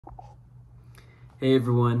Hey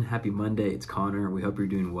everyone, happy Monday. It's Connor. We hope you're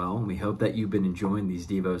doing well, and we hope that you've been enjoying these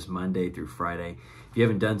Devos Monday through Friday. If you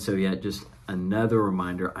haven't done so yet, just another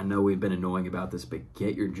reminder. I know we've been annoying about this, but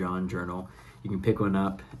get your John Journal. You can pick one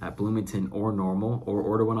up at Bloomington or Normal, or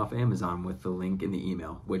order one off Amazon with the link in the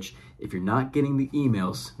email, which if you're not getting the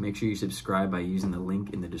emails, make sure you subscribe by using the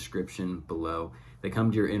link in the description below. They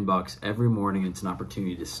come to your inbox every morning, and it's an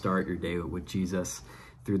opportunity to start your day with Jesus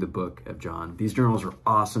through the book of John. These journals are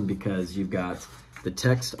awesome because you've got the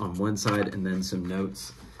text on one side and then some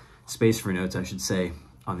notes, space for notes, I should say,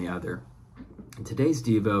 on the other. And today's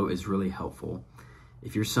Devo is really helpful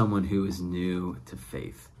if you're someone who is new to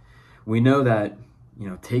faith. We know that,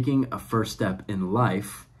 taking a first step in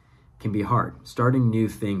life can be hard. Starting new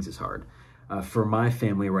things is hard. For my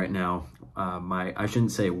family right now, I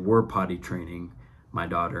shouldn't say we're potty training my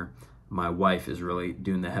daughter. My wife is really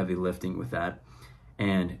doing the heavy lifting with that.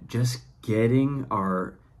 And just getting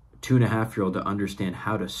our 2.5-year-old to understand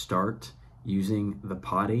how to start using the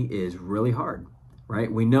potty is really hard,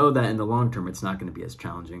 right? We know that in the long term, it's not going to be as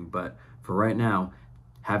challenging, but for right now,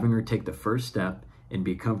 having her take the first step and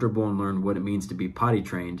be comfortable and learn what it means to be potty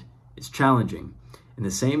trained is challenging. And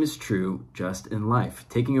the same is true just in life.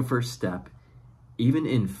 Taking a first step, even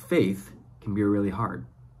in faith, can be really hard.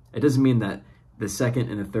 It doesn't mean that the second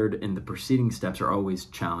and the third and the preceding steps are always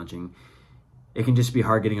challenging. It can just be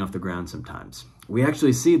hard getting off the ground sometimes. We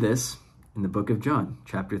actually see this in the book of John,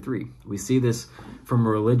 chapter 3. We see this from a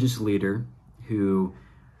religious leader who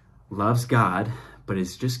loves God, but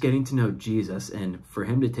is just getting to know Jesus. And for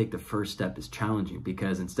him to take the first step is challenging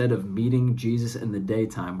because instead of meeting Jesus in the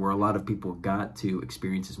daytime, where a lot of people got to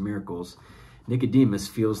experience his miracles, Nicodemus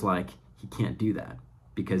feels like he can't do that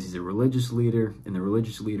because he's a religious leader, and the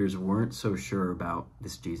religious leaders weren't so sure about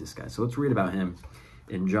this Jesus guy. So let's read about him.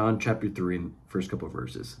 In John chapter 3, in the first couple of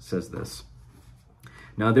verses, it says this.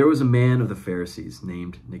 Now there was a man of the Pharisees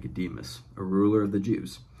named Nicodemus, a ruler of the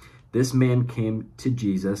Jews. This man came to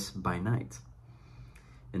Jesus by night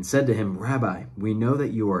and said to him, Rabbi, we know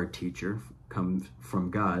that you are a teacher come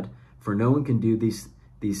from God, for no one can do these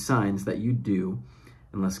signs that you do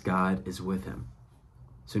unless God is with him.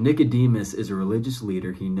 So Nicodemus is a religious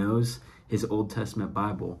leader. He knows his Old Testament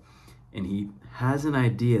Bible, and he has an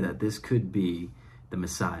idea that this could be the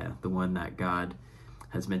Messiah, the one that God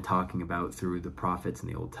has been talking about through the prophets in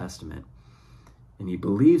the Old Testament. And he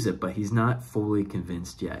believes it, but he's not fully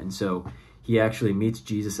convinced yet. And so he actually meets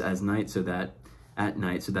Jesus at night so that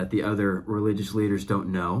the other religious leaders don't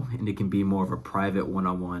know, and it can be more of a private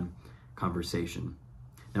one-on-one conversation.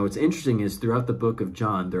 Now what's interesting is throughout the book of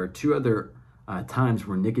John, there are two other times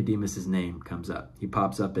where Nicodemus's name comes up. He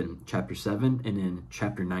pops up in chapter 7 and in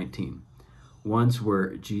chapter 19. Once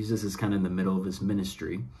where Jesus is kind of in the middle of his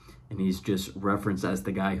ministry, and he's just referenced as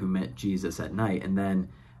the guy who met Jesus at night. And then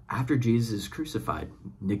after Jesus is crucified,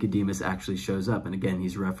 Nicodemus actually shows up. And again,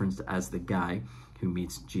 he's referenced as the guy who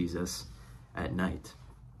meets Jesus at night.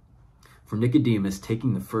 For Nicodemus,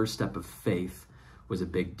 taking the first step of faith was a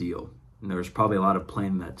big deal. And there was probably a lot of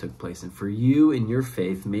planning that took place. And for you in your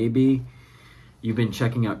faith, maybe you've been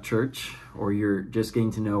checking out church, or you're just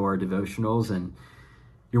getting to know our devotionals, and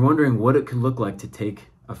you're wondering what it could look like to take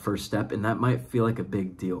a first step, and that might feel like a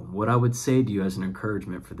big deal. What I would say to you as an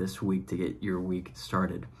encouragement for this week to get your week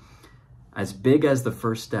started, as big as the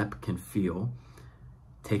first step can feel,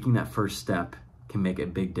 taking that first step can make a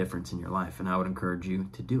big difference in your life, and I would encourage you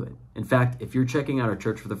to do it. In fact, if you're checking out our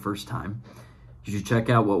church for the first time, you should check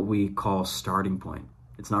out what we call Starting Point.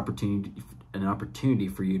 It's an opportunity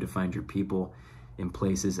for you to find your people in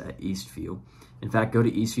places at Eastview. In fact, go to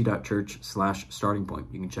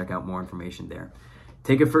eastview.church/startingpoint. You can check out more information there.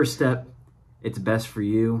 Take a first step. It's best for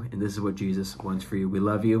you, and this is what Jesus wants for you. We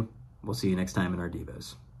love you. We'll see you next time in our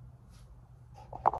Devos.